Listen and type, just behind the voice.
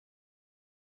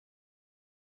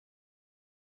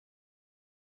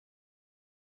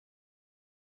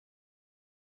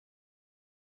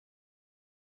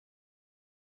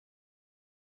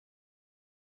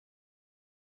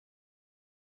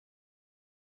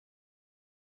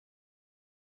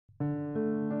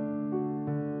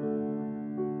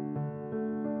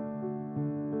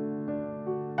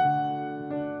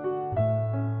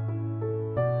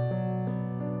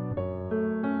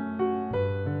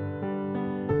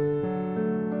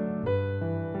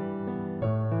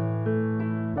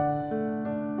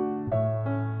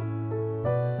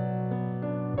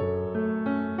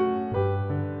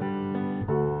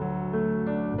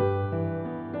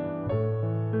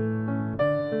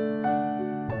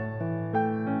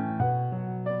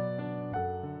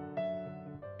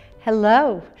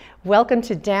Hello, welcome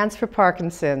to Dance for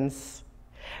Parkinson's.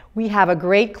 We have a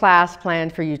great class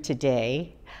planned for you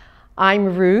today.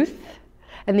 I'm Ruth,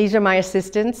 and these are my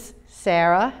assistants,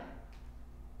 Sarah,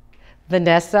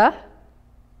 Vanessa,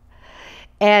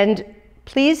 and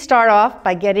please start off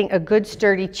by getting a good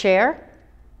sturdy chair.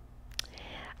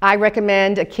 I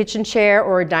recommend a kitchen chair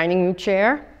or a dining room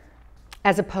chair,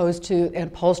 as opposed to an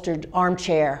upholstered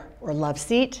armchair or love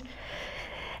seat.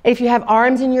 If you have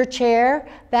arms in your chair,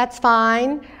 that's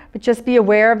fine, but just be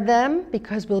aware of them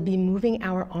because we'll be moving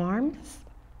our arms.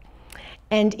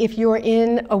 And if you're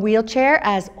in a wheelchair,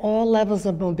 as all levels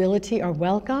of mobility are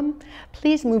welcome,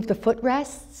 please move the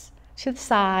footrests to the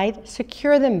side,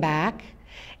 secure them back,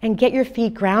 and get your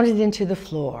feet grounded into the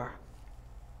floor.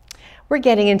 We're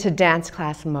getting into dance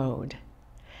class mode.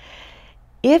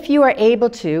 If you are able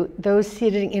to, those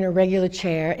sitting in a regular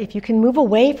chair, if you can move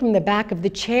away from the back of the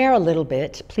chair a little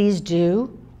bit, please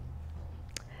do.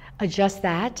 Adjust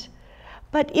that.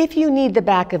 But if you need the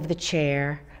back of the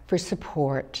chair for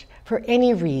support, for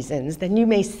any reasons, then you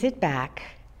may sit back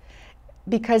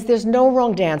because there's no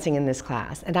wrong dancing in this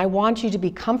class. And I want you to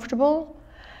be comfortable,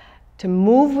 to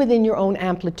move within your own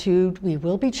amplitude. We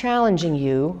will be challenging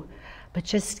you, but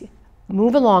just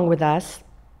move along with us.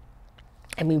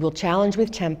 And we will challenge with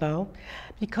tempo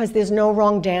because there's no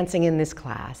wrong dancing in this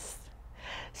class.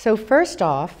 So first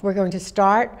off, we're going to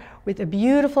start with a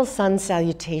beautiful sun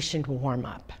salutation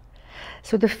warm-up.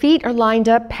 So the feet are lined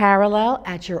up parallel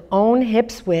at your own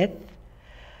hip's width,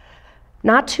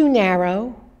 not too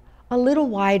narrow, a little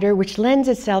wider, which lends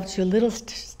itself to a little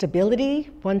stability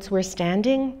once we're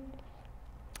standing.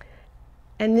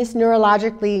 And this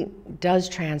neurologically does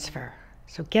transfer.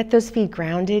 So get those feet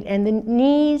grounded and the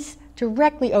knees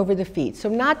directly over the feet. So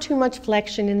not too much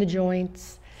flexion in the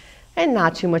joints and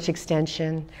not too much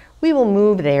extension. We will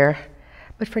move there,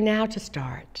 but for now to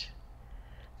start.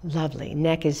 Lovely.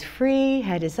 Neck is free,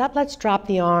 head is up. Let's drop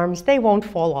the arms. They won't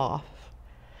fall off.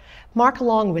 Mark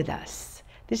along with us.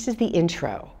 This is the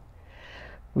intro.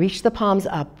 Reach the palms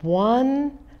up.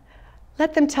 1.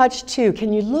 Let them touch 2.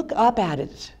 Can you look up at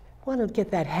it? I want to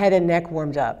get that head and neck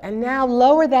warmed up. And now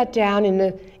lower that down in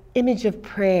the image of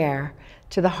prayer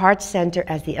to the heart center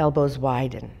as the elbows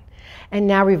widen. And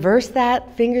now reverse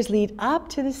that, fingers lead up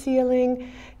to the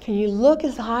ceiling. Can you look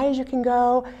as high as you can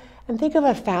go? And think of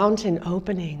a fountain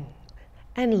opening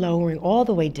and lowering all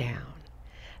the way down.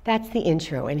 That's the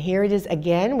intro. And here it is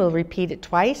again. We'll repeat it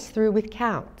twice through with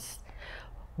counts.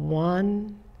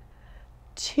 1,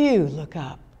 2, look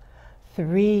up.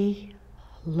 3,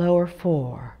 lower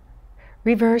 4.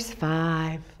 Reverse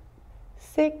 5,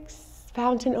 6,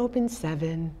 fountain open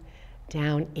 7.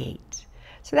 Down 8.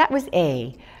 So that was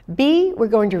A. B, we're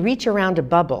going to reach around a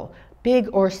bubble, big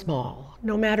or small,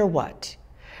 no matter what.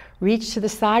 Reach to the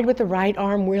side with the right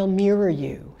arm, we'll mirror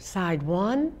you. Side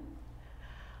 1,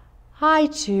 high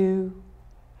 2.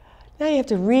 Now you have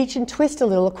to reach and twist a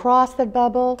little across that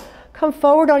bubble. Come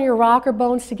forward on your rocker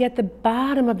bones to get the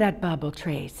bottom of that bubble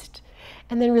traced.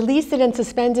 And then release it and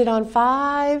suspend it on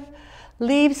 5.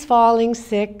 Leaves falling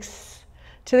 6.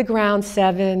 To the ground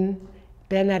 7.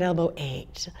 Bend that elbow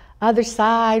 8. Other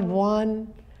side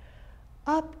 1,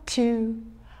 up 2,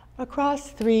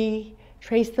 across 3,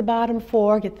 trace the bottom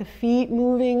 4, get the feet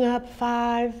moving up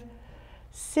 5,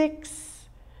 6,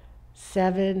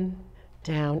 7,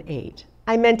 down 8.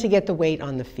 I meant to get the weight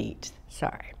on the feet,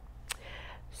 sorry.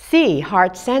 C,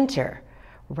 heart center,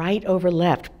 right over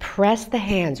left. Press the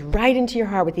hands right into your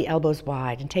heart with the elbows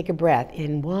wide and take a breath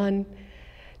in 1,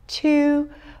 2,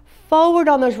 forward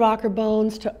on those rocker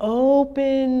bones to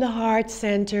open the heart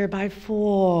center by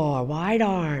 4. Wide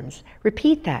arms.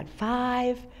 Repeat that.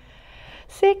 5,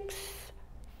 6,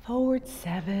 forward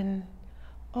 7,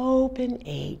 open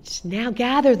 8. Now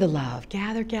gather the love.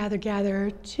 Gather, gather, gather.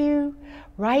 2,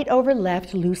 right over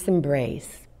left, loose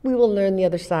embrace. We will learn the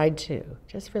other side too.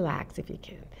 Just relax if you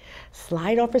can.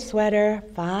 Slide off a sweater.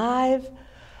 5,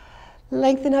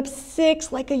 lengthen up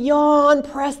 6, like a yawn,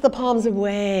 press the palms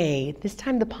away. This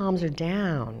time the palms are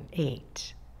down,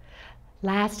 8.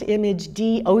 Last image,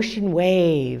 D, ocean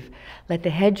wave. Let the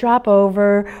head drop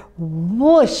over,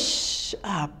 whoosh,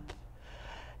 up.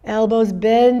 Elbows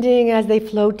bending as they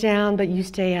float down, but you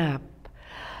stay up.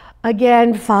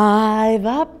 Again, 5,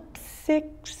 up,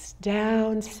 6,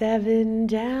 down, 7,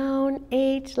 down,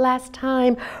 8. Last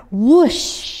time,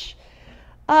 whoosh,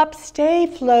 up, stay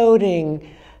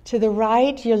floating. To the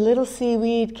right, your little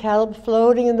seaweed kelp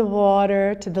floating in the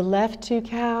water. To the left, 2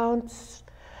 counts.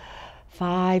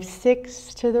 5,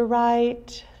 6 to the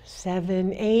right.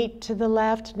 7, 8 to the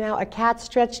left. Now a cat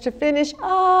stretch to finish.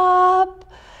 Up.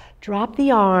 Drop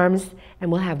the arms,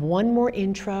 and we'll have one more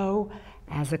intro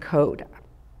as a coda.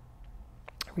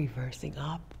 reversing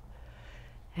up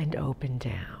and open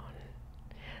down.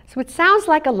 So it sounds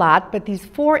like a lot, but these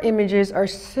 4 images are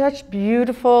such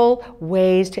beautiful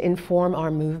ways to inform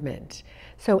our movement.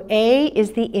 So A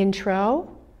is the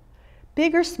intro,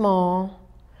 big or small.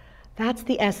 That's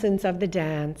the essence of the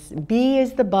dance. B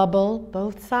is the bubble,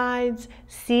 both sides.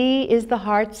 C is the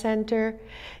heart center.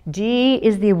 D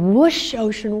is the whoosh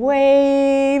ocean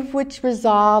wave, which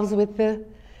resolves with the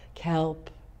kelp.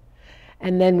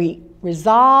 And then we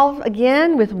resolve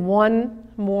again with 1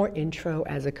 more intro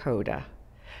as a coda.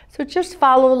 So just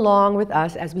follow along with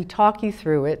us as we talk you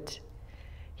through it.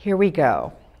 Here we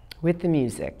go with the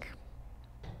music.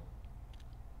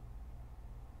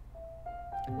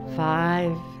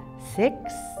 5,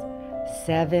 6,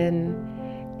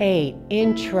 7, 8.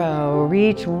 Intro,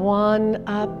 reach 1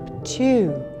 up,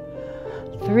 2,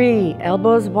 3.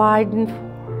 Elbows widen, 4.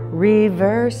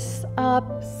 Reverse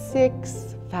up,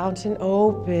 6. Fountain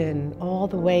open all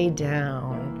the way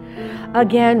down.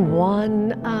 Again,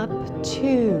 1 up,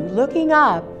 2. Looking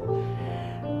up.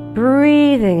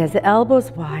 Breathing as the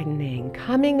elbows widening.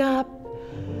 Coming up.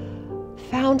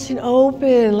 Fountain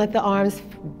open. Let the arms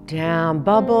down.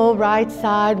 Bubble right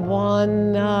side.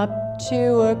 1 up,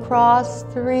 2 across.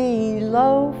 3.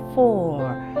 Low.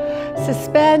 4.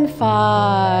 Suspend.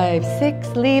 5, 6.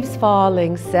 Leaves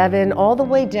falling. 7. All the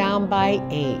way down by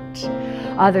 8.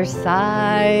 Other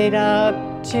side. Up.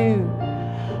 2.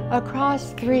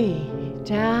 Across. 3.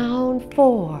 Down.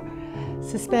 4.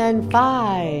 Suspend.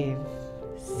 5,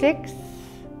 6,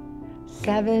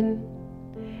 7,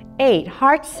 8.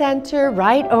 Heart center,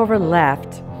 right over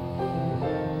left.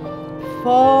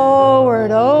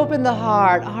 Forward, open the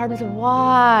heart, arms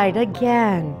wide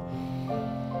again.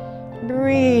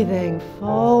 Breathing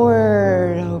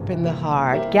forward, open the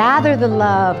heart. Gather the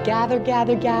love, gather,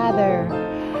 gather, gather.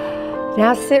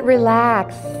 Now sit,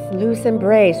 relax, loose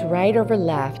embrace, right over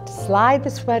left. Slide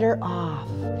the sweater off.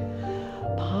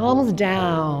 Palms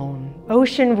down.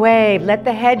 Ocean wave, let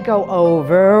the head go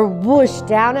over. Whoosh,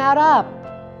 down, out, up.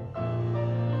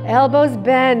 Elbows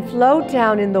bend, float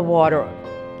down in the water.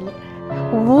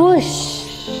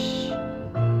 Whoosh.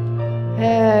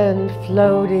 And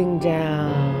floating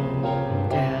down,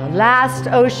 down. Last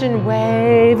ocean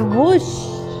wave, whoosh.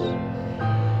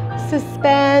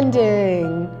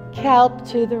 Suspending. Kelp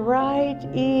to the right,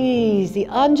 easy.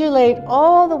 Undulate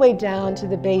all the way down to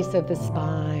the base of the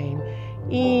spine.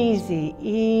 Easy,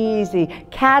 easy.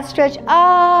 Cat stretch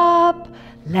up,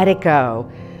 let it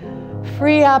go.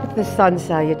 Free up the sun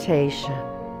salutation.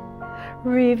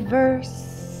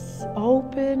 Reverse,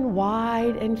 open,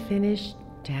 wide, and finish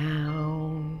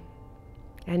down.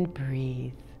 And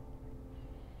breathe.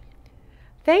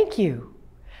 Thank you.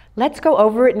 Let's go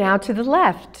over it now to the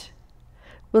left.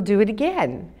 We'll do it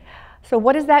again. So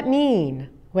what does that mean?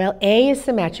 Well, A is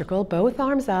symmetrical, both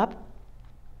arms up,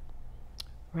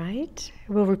 right?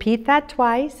 We'll repeat that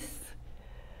twice.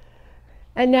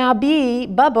 And now B,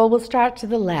 bubble, will start to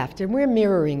the left, and we're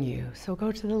mirroring you. So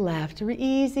go to the left,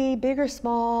 easy, big or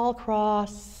small,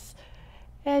 cross,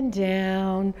 and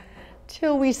down,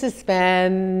 till we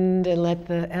suspend and let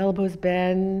the elbows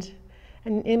bend,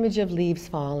 an image of leaves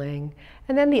falling.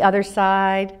 And then the other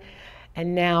side.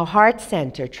 And now heart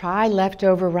center, try left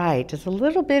over right. Just a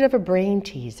little bit of a brain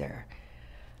teaser.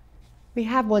 We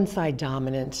have one side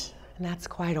dominant, and that's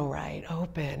quite all right.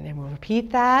 Open, and we'll repeat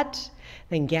that.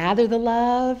 Then gather the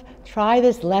love. Try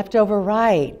this left over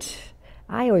right.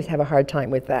 I always have a hard time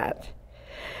with that.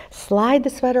 Slide the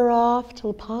sweater off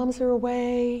till the palms are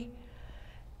away,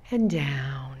 and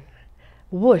down.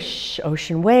 Whoosh,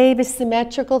 ocean wave is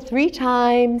symmetrical 3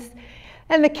 times,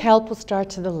 and the kelp will start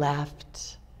to the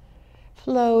left.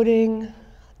 Floating,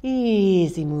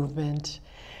 easy movement.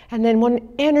 And then one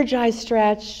energized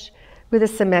stretch with a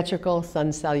symmetrical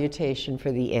sun salutation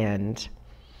for the end.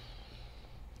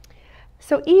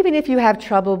 So even if you have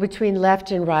trouble between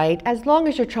left and right, as long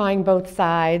as you're trying both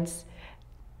sides,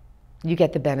 you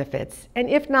get the benefits. And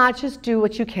if not, just do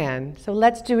what you can. So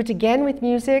let's do it again with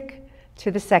music to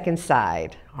the second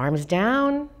side. Arms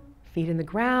down, feet in the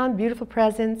ground, beautiful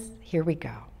presence. Here we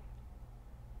go.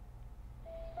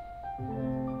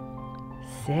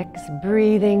 6,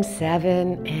 breathing,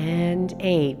 7 and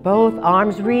 8. Both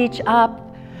arms reach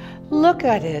up. Look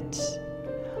at it.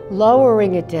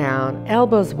 Lowering it down,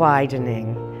 elbows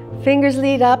widening. Fingers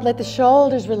lead up, let the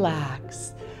shoulders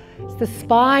relax. The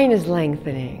spine is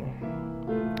lengthening.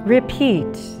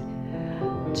 Repeat.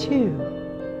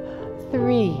 2,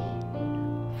 3,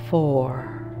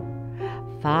 4,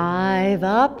 5,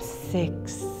 up,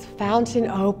 6. Fountain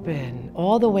open,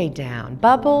 all the way down.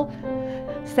 Bubble,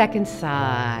 second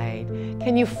side.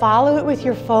 Can you follow it with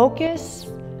your focus?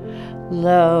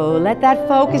 low. Let that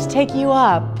focus take you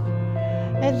up.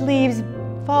 It leaves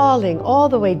falling all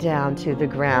the way down to the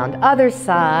ground. Other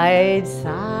side,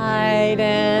 side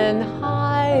and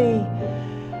high.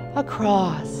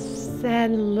 Across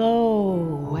and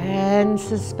low and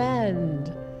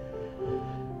suspend.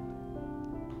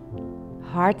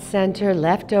 Heart center,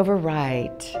 left over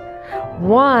right.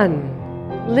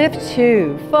 1, lift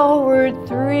 2, forward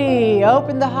 3,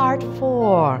 open the heart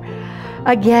 4.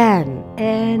 Again,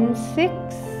 and 6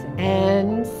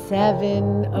 and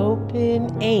 7,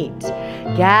 open 8.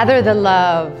 Gather the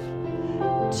love.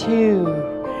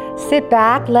 2, sit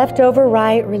back, left over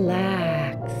right,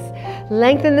 relax.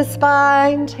 Lengthen the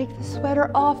spine, take the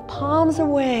sweater off, palms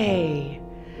away.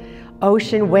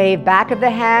 Ocean wave, back of the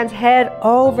hands, head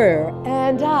over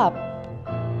and up.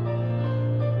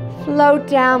 Float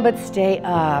down, but stay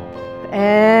up.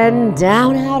 And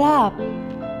down, out, up.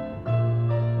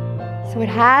 So it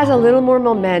has a little more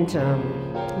momentum.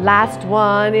 Last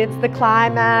one, it's the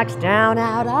climax. Down,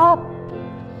 out, up.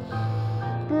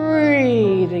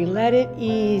 Breathing, let it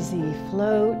easy.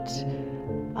 Float.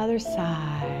 Other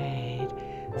side.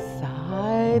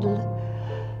 Side.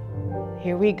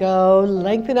 Here we go.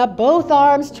 Lengthen up both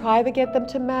arms. Try to get them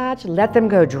to match. Let them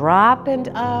go. Drop and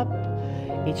up.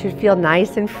 It should feel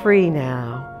nice and free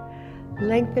now.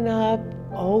 Lengthen up.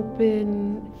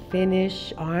 Open.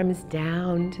 Finish. Arms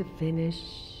down to finish.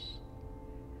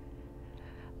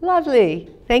 Lovely.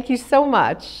 Thank you so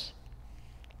much.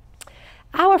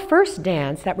 Our first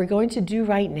dance that we're going to do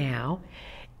right now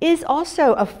is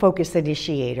also a focus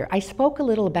initiator. I spoke a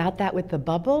little about that with the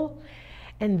bubble.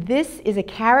 And this is a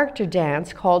character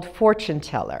dance called Fortune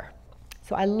Teller.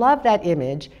 So I love that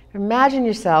image. Imagine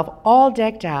yourself all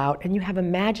decked out and you have a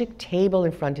magic table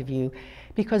in front of you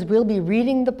because we'll be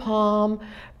reading the palm,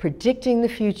 predicting the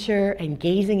future, and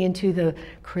gazing into the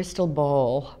crystal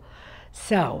bowl.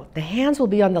 So the hands will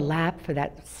be on the lap for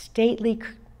that stately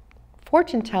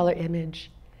fortune teller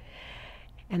image.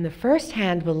 And the first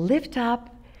hand will lift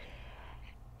up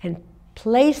and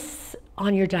place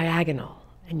on your diagonal.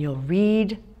 And you'll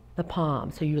read the palm.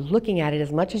 So you're looking at it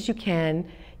as much as you can.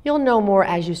 You'll know more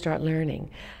as you start learning.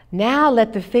 Now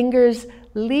let the fingers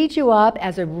lead you up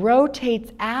as it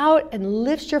rotates out and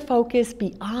lifts your focus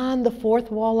beyond the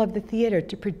fourth wall of the theater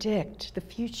to predict the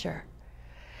future.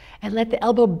 And let the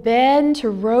elbow bend to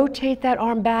rotate that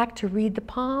arm back to read the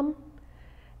palm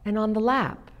and on the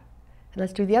lap. And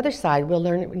let's do the other side. We'll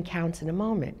learn it in counts in a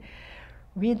moment.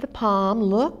 Read the palm,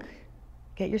 look.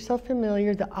 Get yourself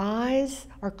familiar. The eyes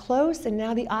are closed and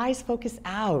now the eyes focus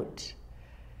out.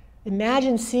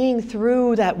 Imagine seeing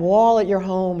through that wall at your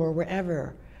home or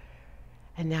wherever.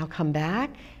 And now come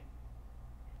back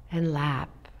and lap.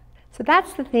 So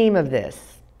that's the theme of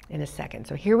this in a second.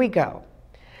 So here we go.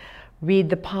 Read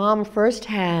the palm first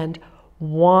hand.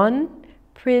 1,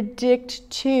 predict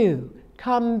 2.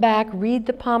 Come back, read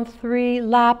the palm 3,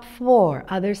 lap 4.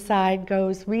 Other side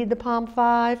goes, read the palm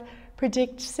 5,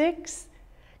 predict 6.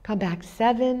 Come back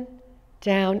 7,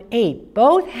 down 8.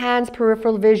 Both hands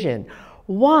peripheral vision.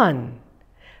 1,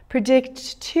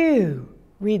 predict 2,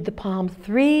 read the palm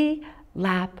 3,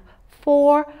 lap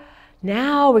 4.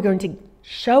 Now we're going to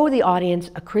show the audience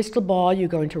a crystal ball. You're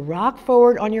going to rock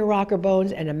forward on your rocker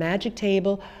bones and a magic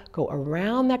table. Go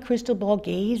around that crystal ball,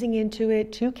 gazing into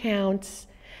it, 2 counts.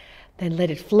 Then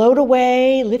let it float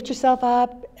away, lift yourself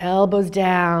up, elbows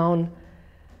down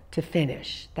to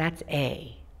finish. That's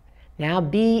A. Now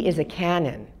B is a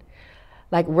canon.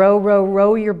 Like row, row,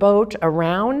 row your boat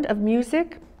around of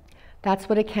music. That's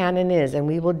what a canon is. And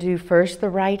we will do first the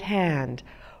right hand.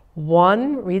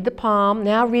 1, read the palm.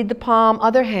 Now read the palm,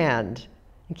 other hand.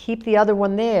 And keep the other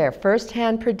one there. First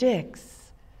hand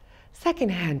predicts. Second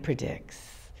hand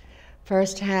predicts.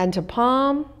 First hand to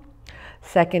palm.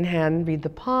 Second hand read the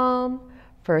palm.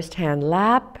 First hand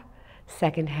lap.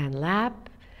 Second hand lap.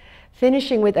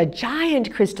 Finishing with a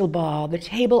giant crystal ball. The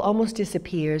table almost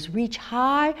disappears. Reach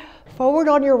high, forward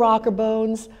on your rocker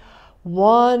bones.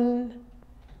 1,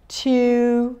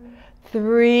 2,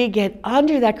 3. Get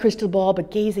under that crystal ball,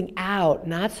 but gazing out,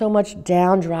 not so much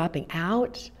down, dropping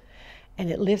out.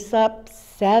 And it lifts up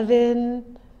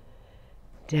 7,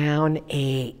 down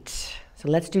 8. So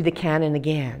let's do the canon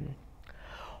again.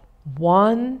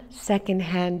 1, second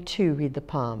hand 2, read the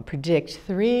palm. Predict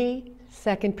 3,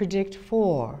 second predict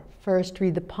 4. First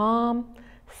read the palm,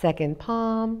 second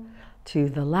palm, to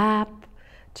the lap,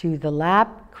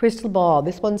 crystal ball.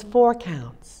 This one's 4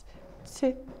 counts.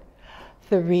 2,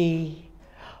 3,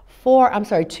 4,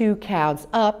 2 counts.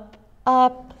 Up,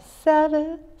 up,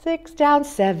 7, 6, down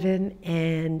 7,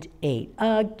 and 8.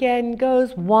 Again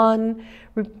goes 1,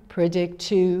 predict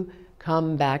 2,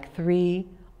 come back 3,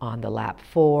 on the lap.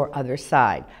 4, other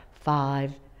side.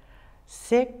 5,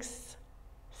 6,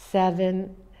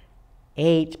 7,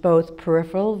 8, both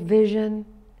peripheral vision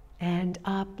and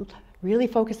up. Really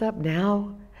focus up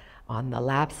now on the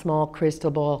lap, small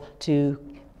crystal ball. 2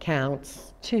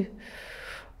 counts. 2.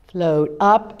 Float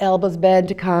up, elbows bend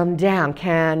to come down.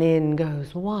 Can in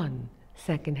goes 1.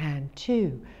 Second hand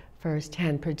 2. First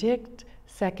hand predict.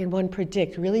 Second one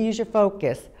predict. Really use your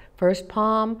focus. First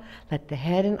palm, let the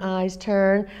head and eyes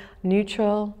turn.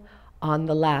 Neutral on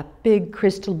the lap. Big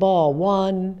crystal ball.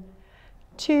 1,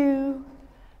 2,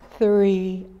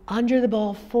 3. Under the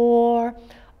ball. 4.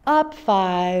 Up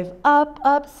 5.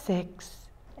 Up 6.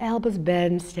 Elbows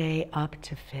bend. Stay up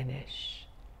to finish.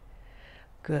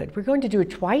 Good. We're going to do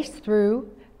it twice through,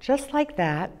 just like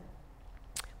that,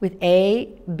 with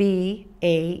A, B,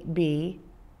 A, B.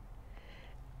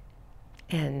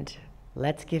 And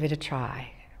let's give it a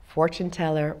try. Fortune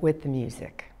teller with the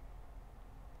music.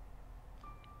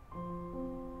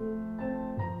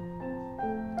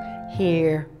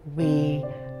 Here we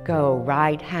go.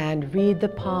 Right hand, read the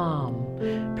palm.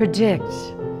 Predict.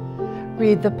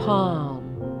 Read the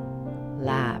palm.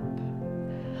 Lap.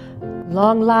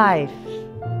 Long life.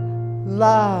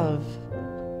 Love.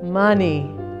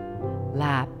 Money.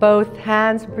 Lap. Both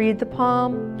hands, read the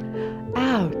palm.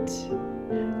 Out.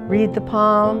 Read the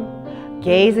palm.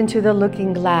 Gaze into the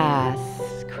looking glass.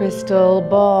 Crystal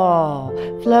ball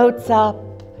floats up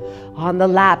on the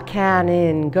lap. Can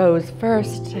in goes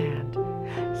first hand.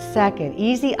 Second,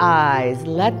 easy eyes.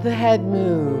 Let the head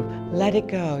move. Let it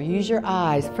go. Use your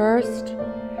eyes. First,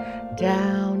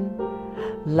 down,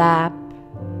 lap,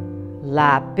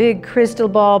 lap. Big crystal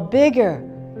ball, bigger.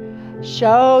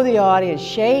 Show the audience.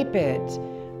 Shape it.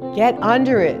 Get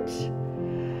under it.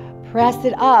 Press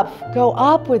it up. Go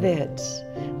up with it.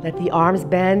 Let the arms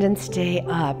bend and stay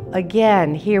up.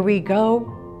 Again, here we go.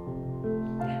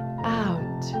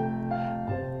 Out.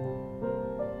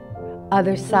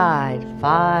 Other side.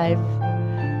 5,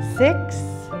 6,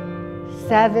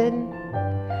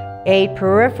 7, 8.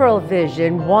 Peripheral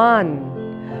vision.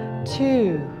 1,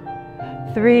 2,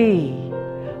 3,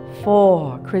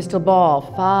 4. Crystal ball.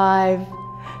 5,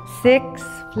 6.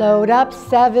 Float up.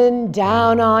 7.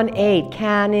 Down on 8.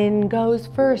 Can in goes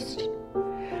first.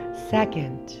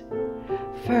 Second,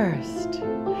 first,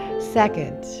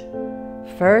 second,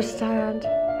 first hand,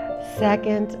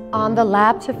 second, on the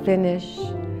lap to finish.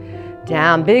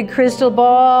 Down, big crystal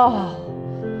ball,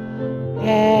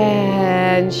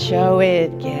 and show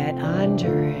it, get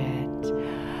under it.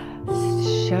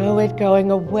 Show it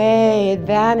going away, it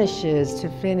vanishes to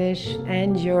finish,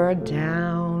 and you're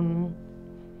down.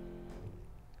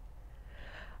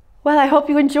 Well, I hope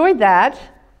you enjoyed that.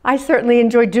 I certainly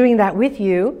enjoyed doing that with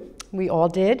you. We all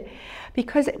did,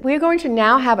 because we're going to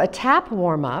now have a tap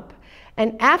warm-up,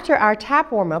 and after our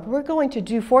tap warm-up, we're going to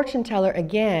do fortune teller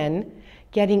again,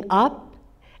 getting up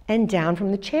and down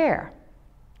from the chair.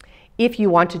 If you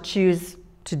want to choose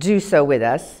to do so with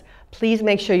us, please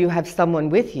make sure you have someone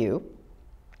with you,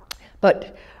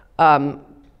 but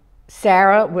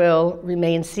Sarah will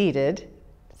remain seated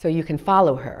so you can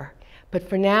follow her. But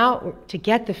for now, to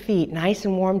get the feet nice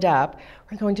and warmed up,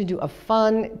 we're going to do a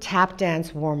fun tap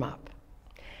dance warm-up.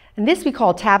 And this we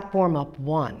call tap warm-up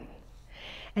 1.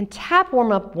 And tap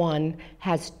warm-up 1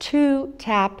 has 2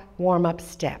 tap warm-up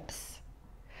steps.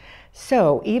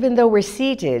 So even though we're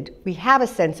seated, we have a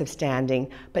sense of standing,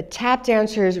 but tap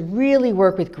dancers really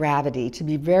work with gravity to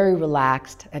be very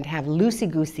relaxed and have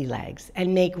loosey-goosey legs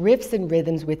and make riffs and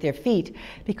rhythms with their feet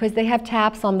because they have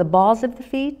taps on the balls of the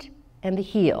feet and the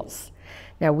heels.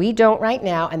 Now we don't right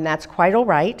now, and that's quite all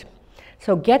right.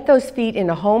 So get those feet in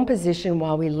a home position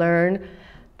while we learn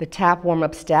the tap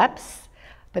warm-up steps,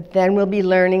 but then we'll be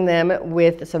learning them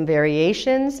with some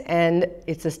variations, and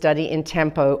it's a study in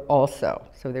tempo also.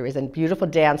 So there is a beautiful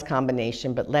dance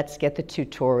combination, but let's get the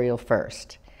tutorial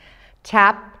first.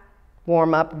 Tap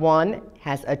warm-up 1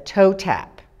 has a toe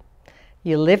tap.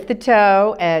 You lift the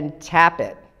toe and tap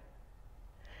it.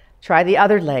 Try the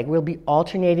other leg. We'll be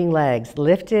alternating legs.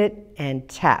 Lift it and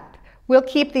tap. We'll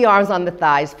keep the arms on the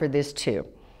thighs for this too.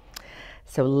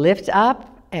 So lift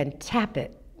up and tap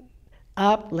it.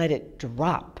 Up, let it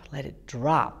drop,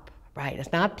 right?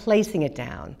 It's not placing it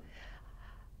down.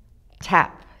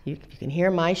 Tap, you can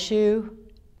hear my shoe,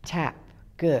 tap,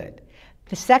 good.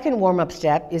 The second warm-up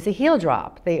step is a heel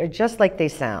drop. They are just like they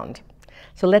sound.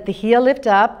 So let the heel lift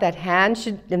up, that hand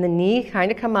should, and the knee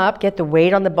kind of come up, get the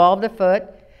weight on the ball of the foot.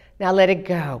 Now let it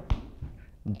go.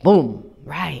 Boom,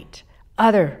 right.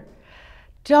 Other.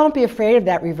 Don't be afraid of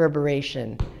that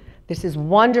reverberation. This is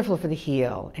wonderful for the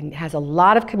heel and has a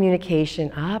lot of communication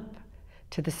up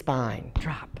to the spine.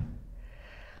 Drop.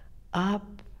 Up,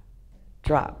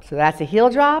 drop. So that's a heel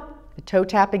drop, the toe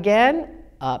tap again,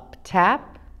 up,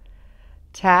 tap,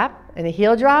 tap, and a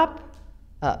heel drop,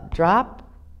 up, drop,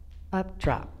 up,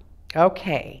 drop.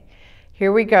 Okay,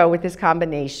 here we go with this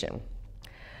combination.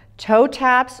 Toe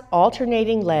taps,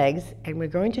 alternating legs, and we're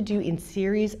going to do in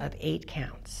series of 8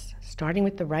 counts. Starting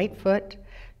with the right foot,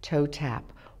 toe tap.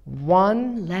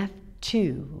 1, left,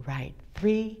 2, right,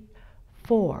 3,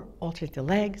 4. Alternate the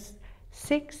legs.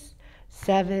 6,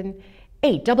 7,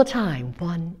 8. Double time.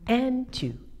 1 and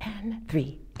 2 and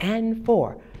 3 and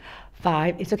 4.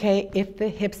 5. It's okay if the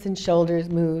hips and shoulders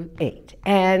move. 8.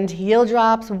 And heel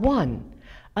drops. 1,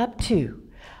 up 2,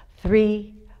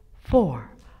 3, 4,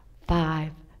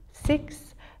 5,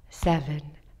 6, 7,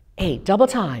 8. Double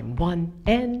time. 1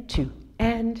 and 2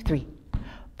 and 3,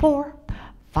 4,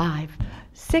 5,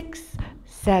 6,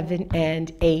 7,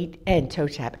 and 8. And toe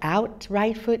tap out,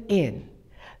 right foot in.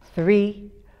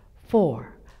 3,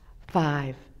 4,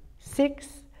 5, 6,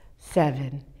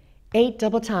 7, 8.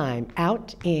 Double time.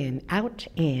 Out, in, out,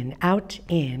 in, out,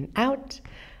 in, out,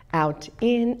 out,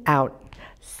 in, out.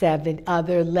 7.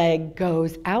 Other leg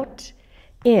goes out,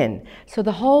 in. So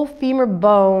the whole femur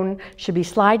bone should be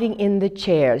sliding in the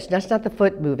chair. That's not the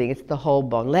foot moving, it's the whole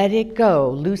bone. Let it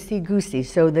go, loosey-goosey.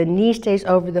 So the knee stays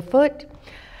over the foot.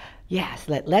 Yes,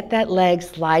 let that leg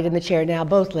slide in the chair. Now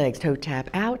both legs, toe tap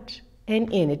out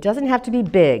and in. It doesn't have to be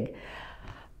big,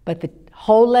 but the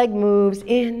whole leg moves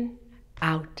in,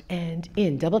 out, and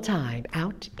in. Double time.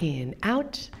 Out, in,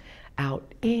 out,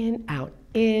 out, in,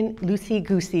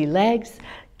 loosey-goosey legs.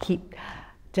 Keep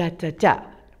da-da-da.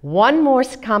 One more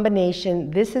combination.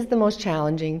 This is the most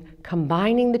challenging,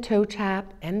 combining the toe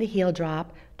tap and the heel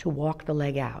drop to walk the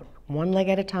leg out. One leg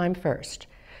at a time first.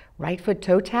 Right foot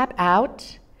toe tap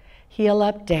out, heel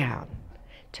up, down.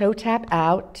 Toe tap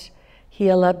out,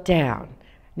 heel up, down.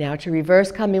 Now to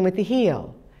reverse, come in with the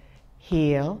heel.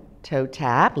 Heel, toe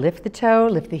tap, lift the toe,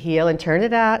 lift the heel, and turn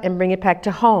it out and bring it back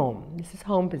to home. This is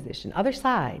home position. Other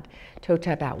side. Toe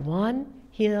tap out, 1,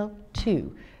 heel,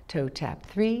 2. Toe tap,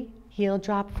 3, heel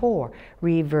drop, 4.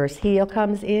 Reverse heel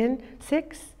comes in,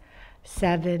 6,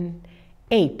 7,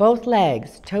 8. Both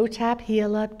legs, toe tap,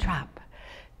 heel up, drop.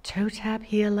 Toe tap,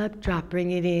 heel up, drop.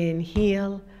 Bring it in,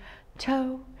 heel,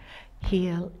 toe,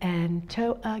 heel, and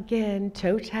toe again.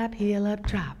 Toe tap, heel up,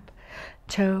 drop.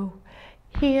 Toe,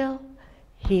 heel,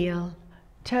 heel,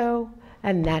 toe.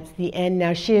 And that's the end.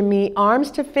 Now shimmy arms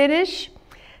to finish.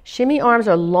 Shimmy arms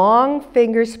are long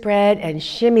fingers spread and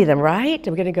shimmy them, right?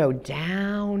 We're going to go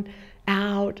down,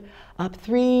 out, up,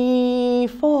 3,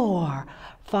 4,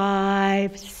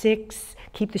 5, 6.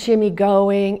 Keep the shimmy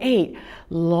going. 8.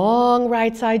 Long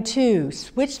right side, 2.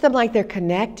 Switch them like they're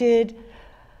connected.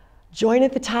 Join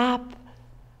at the top,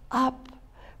 up,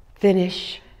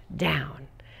 finish, down.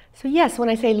 So yes, when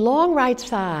I say long right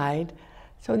side,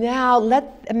 so now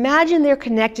imagine they're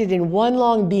connected in one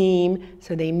long beam,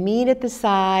 so they meet at the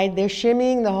side, they're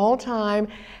shimmying the whole time,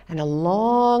 and a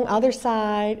long other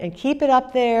side, and keep it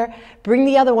up there. Bring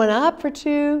the other one up for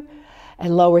 2,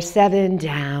 and lower 7,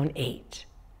 down 8.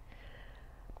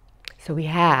 So we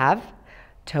have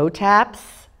toe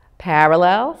taps,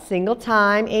 parallel, single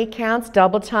time, 8 counts,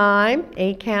 double time,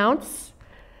 8 counts.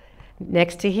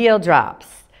 Next to heel drops,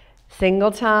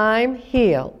 single time,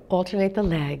 heel, alternate the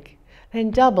leg. Then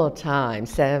double time,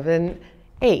 7,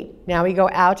 8. Now we go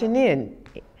out and in,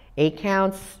 8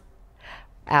 counts,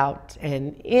 out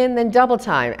and in, then double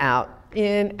time, out,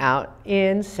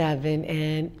 in, 7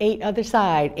 and 8, other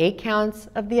side, 8 counts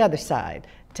of the other side,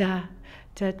 da,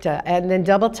 da, da, and then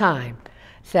double time,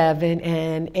 7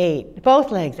 and 8.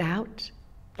 Both legs out,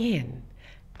 in,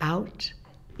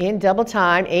 double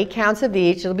time, 8 counts of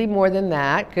each. It'll be more than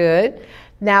that, good.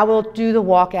 Now we'll do the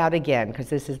walk out again, because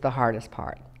this is the hardest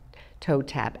part. Toe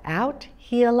tap out,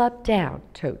 heel up, down.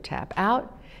 Toe tap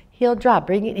out, heel drop.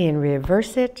 Bring it in,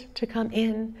 reverse it to come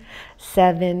in.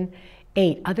 7,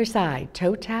 8. Other side,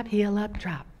 toe tap, heel up,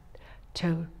 drop.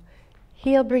 Toe,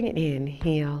 heel, bring it in,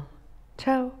 heel,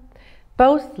 toe.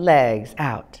 Both legs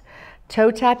out. Toe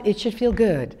tap, it should feel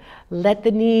good. Let the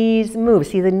knees move.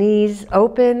 See the knees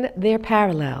open, they're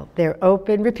parallel. They're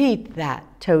open, repeat that.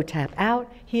 Toe tap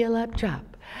out, heel up, drop.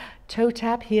 Toe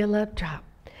tap, heel up, drop.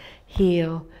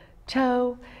 Heel,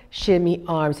 toe, shimmy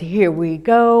arms. Here we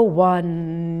go.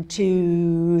 1,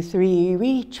 2, 3,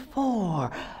 reach.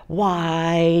 4,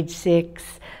 wide. 6,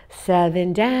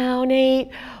 7, down.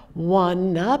 8,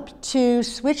 1, up. 2,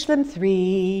 switch them.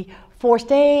 3, 4,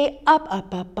 stay up,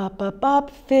 up, up, up, up,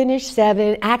 up. Finish.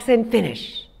 7, accent,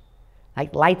 finish.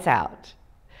 Like lights out.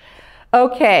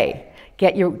 Okay,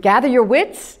 gather your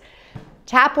wits.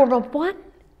 Tap warm up 1.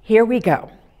 Here we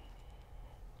go.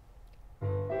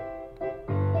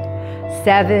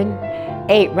 7,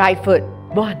 8, right foot,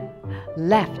 1,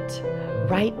 left,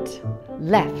 right,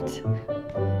 left.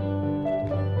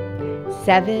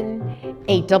 7,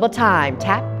 8, double time,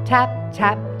 tap, tap,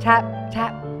 tap, tap,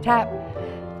 tap, tap.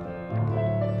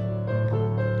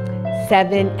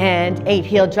 7 and 8,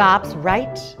 heel drops,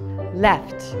 right,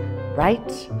 left,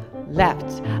 right,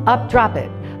 left. Up, drop it,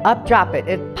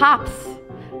 it pops.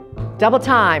 Double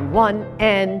time, 1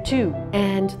 and 2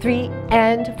 and 3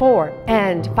 and 4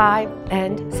 and 5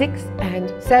 and 6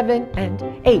 and 7 and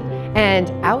 8.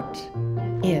 And out,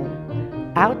 in,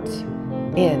 out,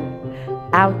 in,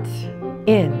 out,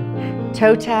 in.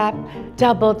 Toe tap,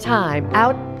 double time,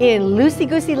 out, in,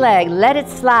 loosey-goosey leg, let it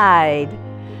slide.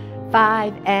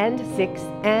 5 and 6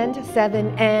 and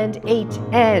 7 and 8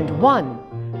 and 1,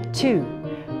 2,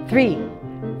 3,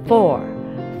 4,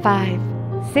 5,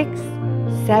 6,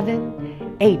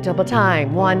 7, 8. Double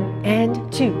time, 1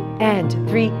 and 2 and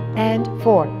 3 and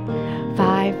 4,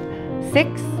 5,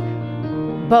 6.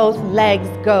 Both legs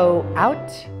go out,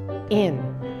 in,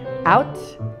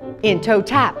 toe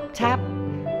tap, tap,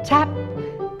 tap.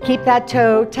 Keep that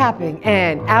toe tapping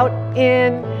and out,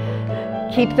 in.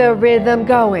 Keep the rhythm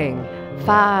going.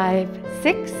 5,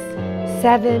 6,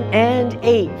 7, and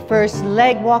 8. First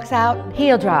leg walks out,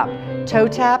 heel drop. Toe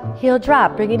tap, heel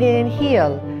drop. Bring it in,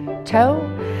 heel,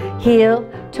 heel,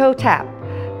 toe tap,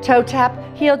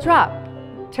 heel drop.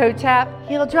 Toe tap,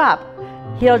 heel drop,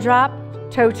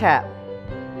 toe tap.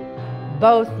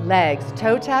 Both legs,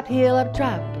 toe tap, heel up,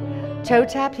 drop. Toe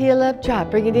tap, heel up,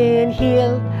 drop. Bring it in,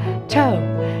 heel, toe.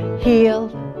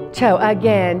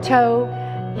 Again, toe,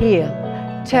 heel,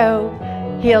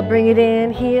 bring it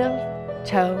in, heel,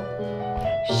 toe.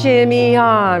 Shimmy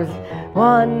arms.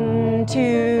 1,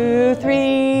 2,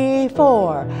 3,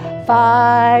 4,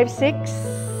 5, 6,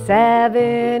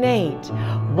 7, 8.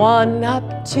 1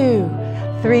 up, 2,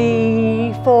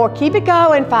 3, 4. Keep it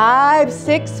going. 5,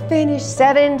 6, finish.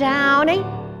 7 down, 8.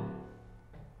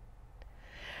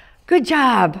 Good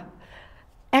job.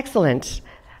 Excellent.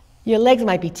 Your legs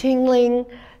might be tingling,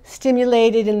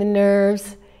 stimulated in the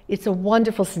nerves. It's a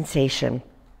wonderful sensation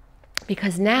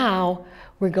because now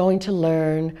we're going to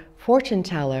learn fortune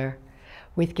teller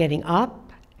with getting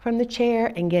up from the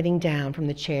chair and getting down from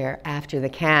the chair after the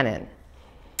cannon.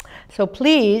 So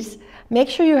please make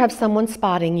sure you have someone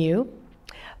spotting you,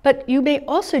 but you may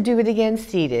also do it again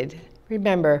seated.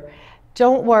 Remember,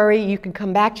 don't worry, you can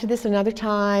come back to this another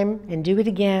time and do it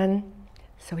again.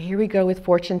 So here we go with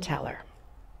fortune teller.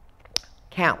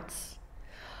 Counts.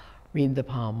 Read the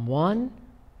palm 1,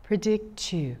 predict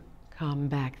 2, come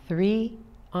back 3,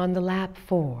 on the lap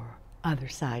 4, other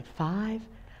side 5,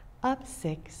 up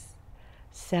 6,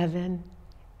 7,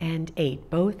 and 8.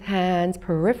 Both hands,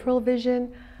 peripheral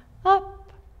vision,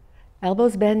 up,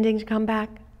 elbows bending to come back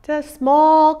to a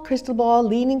small crystal ball,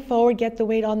 leaning forward, get the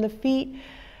weight on the feet,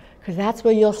 because that's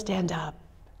where you'll stand up.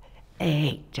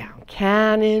 8, down,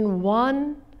 cannon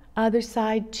 1, other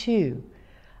side 2,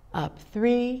 up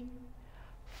 3,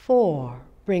 4,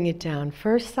 bring it down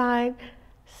first side,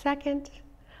 second,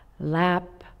 lap,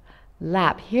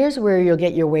 lap. Here's where you'll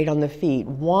get your weight on the feet.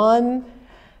 1,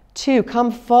 2,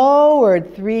 come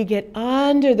forward. 3, get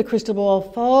under the crystal ball,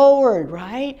 forward,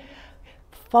 right?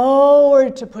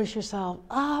 Forward to push yourself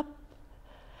up.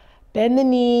 Bend the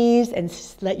knees and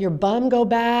let your bum go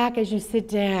back as you sit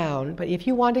down. But if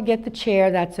you want to get the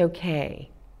chair, that's okay.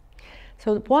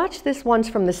 So watch this once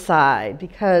from the side,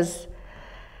 because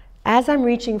as I'm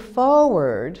reaching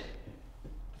forward,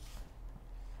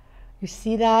 you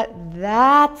see that?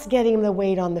 That's getting the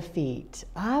weight on the feet.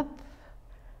 Up,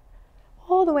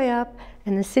 all the way up,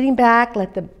 and then sitting back,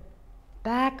 let the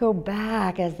back go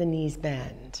back as the knees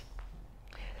bend.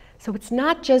 So it's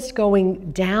not just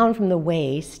going down from the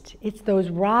waist, it's those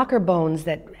rocker bones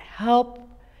that help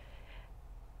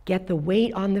get the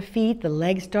weight on the feet. The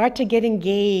legs start to get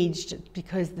engaged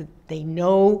because they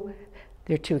know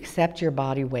they're to accept your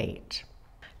body weight.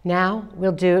 Now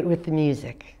we'll do it with the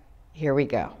music. Here we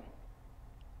go.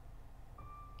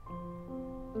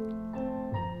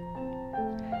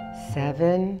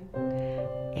 7,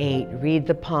 8, read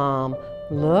the palm,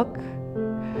 look,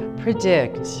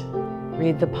 predict,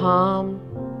 read the palm,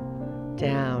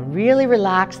 down. Really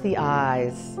relax the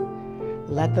eyes.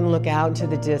 Let them look out into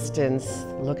the distance.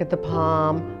 Look at the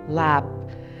palm, lap,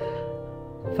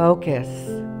 focus,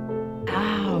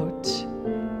 out.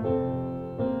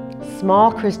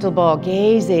 Small crystal ball,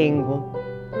 gazing.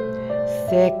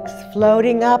 6,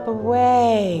 floating up,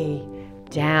 away,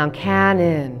 down,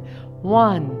 cannon.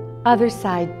 1, other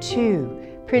side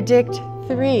 2, predict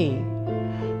 3,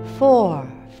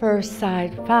 4, first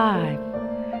side 5,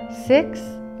 6,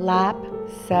 lap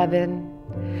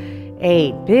 7,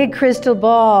 8. Big crystal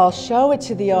ball. Show it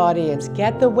to the audience.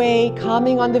 Get the weight.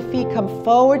 Coming on the feet. Come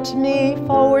forward to me.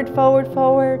 Forward, forward,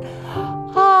 forward.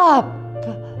 Up.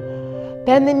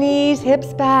 Bend the knees,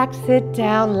 hips back. Sit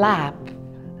down, lap.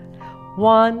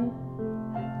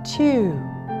 1, 2,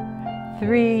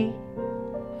 3,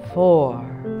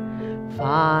 4,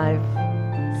 5,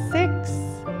 6,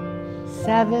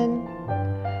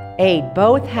 7, 8.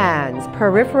 Both hands,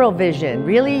 peripheral vision.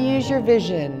 Really use your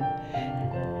vision.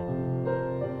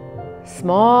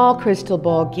 Small crystal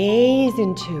ball, gaze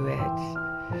into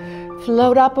it.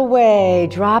 Float up away,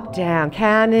 drop down.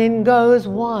 Cannon goes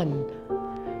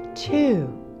 1, 2,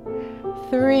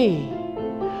 3,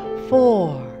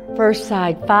 4. First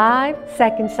side 5,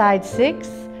 second side 6.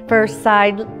 First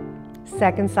side,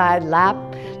 second side, lap.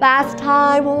 Last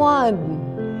time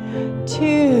 1,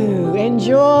 2,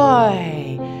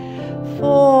 enjoy.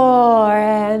 4,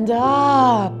 and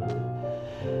up.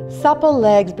 Supple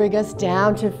legs bring us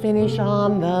down to finish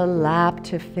on the lap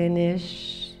to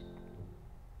finish.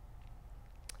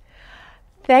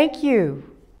 Thank you.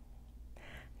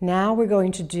 Now we're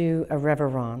going to do a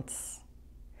reverence.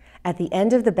 At the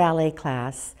end of the ballet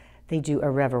class, they do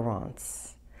a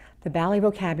reverence. The ballet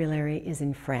vocabulary is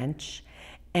in French,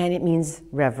 and it means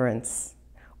reverence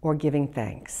or giving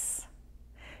thanks.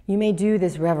 You may do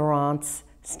this reverence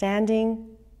standing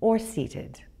or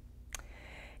seated.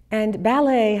 And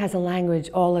ballet has a language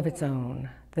all of its own,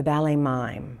 the ballet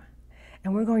mime.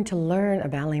 And we're going to learn a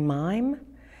ballet mime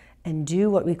and do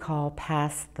what we call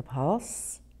pass the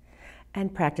pulse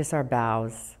and practice our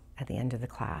bows at the end of the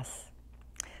class.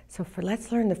 So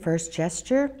let's learn the first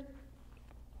gesture.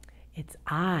 It's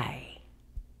I.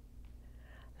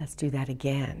 Let's do that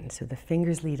again. So the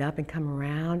fingers lead up and come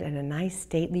around, and a nice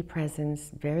stately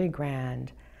presence, very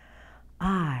grand.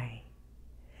 I.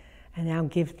 And now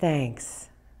give thanks.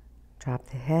 Drop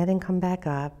the head and come back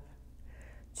up.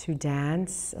 To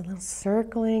dance, a little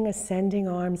circling, ascending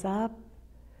arms up.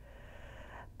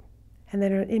 And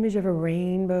then an image of a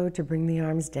rainbow to bring the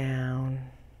arms down.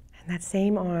 And that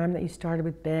same arm that you started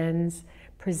with bends,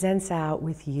 presents out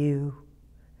with you.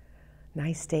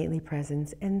 Nice stately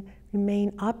presence. And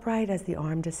remain upright as the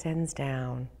arm descends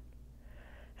down.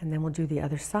 And then we'll do the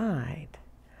other side.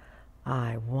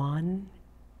 I, 1,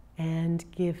 and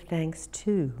give thanks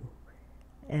 2.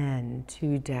 And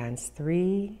 2, dance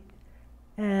 3,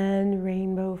 and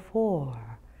rainbow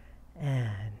 4,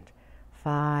 and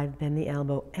 5, bend the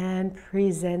elbow, and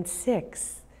present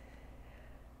 6,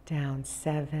 down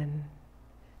 7,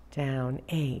 down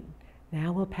 8.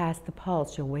 Now we'll pass the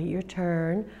pulse. You'll wait your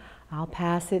turn. I'll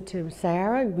pass it to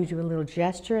Sarah. We do a little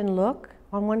gesture and look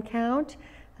on one count,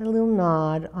 and a little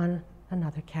nod on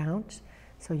another count.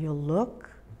 So you'll look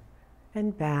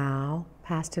and bow.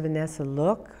 Pass to Vanessa,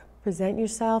 look. Present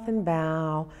yourself and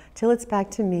bow till it's back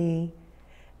to me,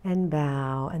 and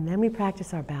bow. And then we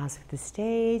practice our bows with the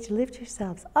stage. Lift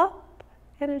yourselves up,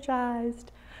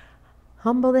 energized.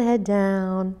 Humble the head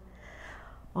down.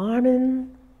 Arm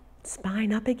and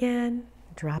spine up again.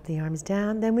 Drop the arms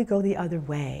down. Then we go the other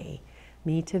way.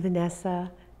 Me to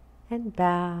Vanessa and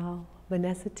bow.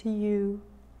 Vanessa to you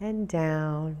and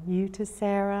down. You to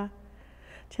Sarah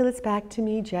till it's back to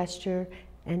me. Gesture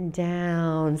and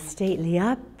down. Stately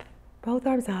up. Both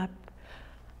arms up.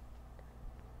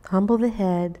 Humble the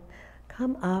head.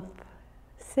 Come up.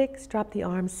 6. Drop the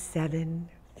arms. 7.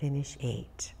 Finish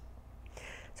 8.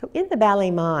 So in the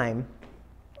ballet mime,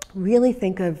 really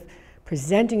think of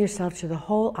presenting yourself to the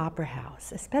whole opera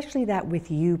house, especially that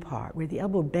with you part, where the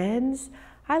elbow bends.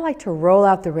 I like to roll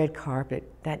out the red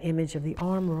carpet, that image of the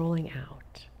arm rolling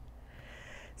out.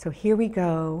 So here we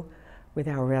go with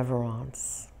our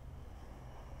reverence.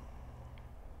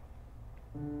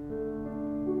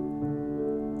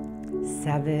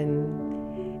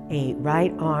 7, 8.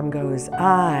 Right arm goes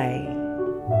I.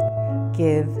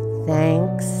 Give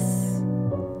thanks.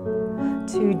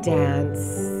 To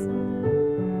dance.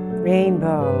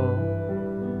 Rainbow.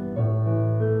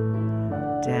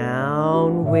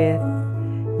 Down with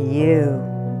you.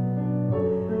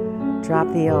 Drop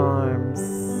the arms.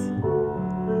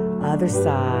 Other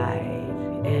side.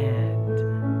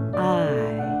 And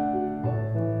I.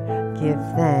 Give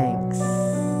thanks.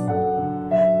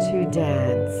 To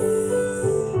dance.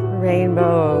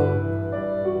 Rainbow.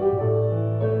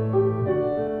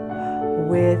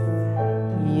 With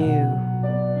you.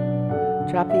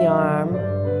 Drop the arm.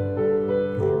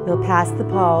 We'll pass the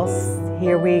pulse.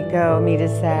 Here we go. Me to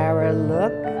Sarah.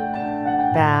 Look.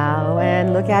 Bow.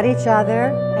 And look at each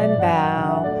other. And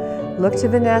bow. Look to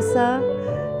Vanessa.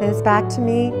 And it's back to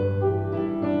me.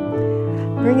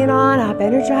 Bring it on up.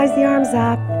 Energize the arms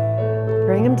up.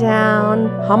 Bring them down.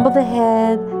 Humble the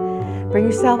head. Bring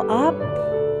yourself up.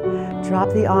 Drop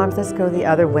the arms. Let's go the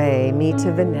other way. Me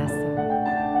to Vanessa.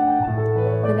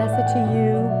 Vanessa to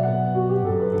you.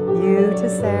 You to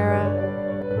Sarah.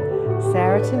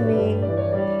 Sarah to me.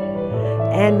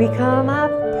 And we come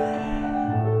up.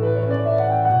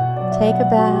 Take a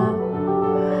bow.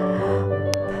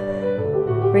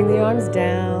 Bring the arms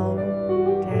down.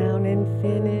 Down and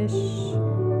finish.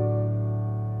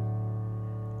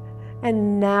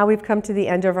 And now we've come to the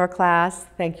end of our class.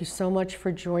 Thank you so much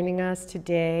for joining us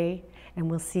today, and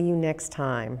we'll see you next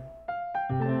time.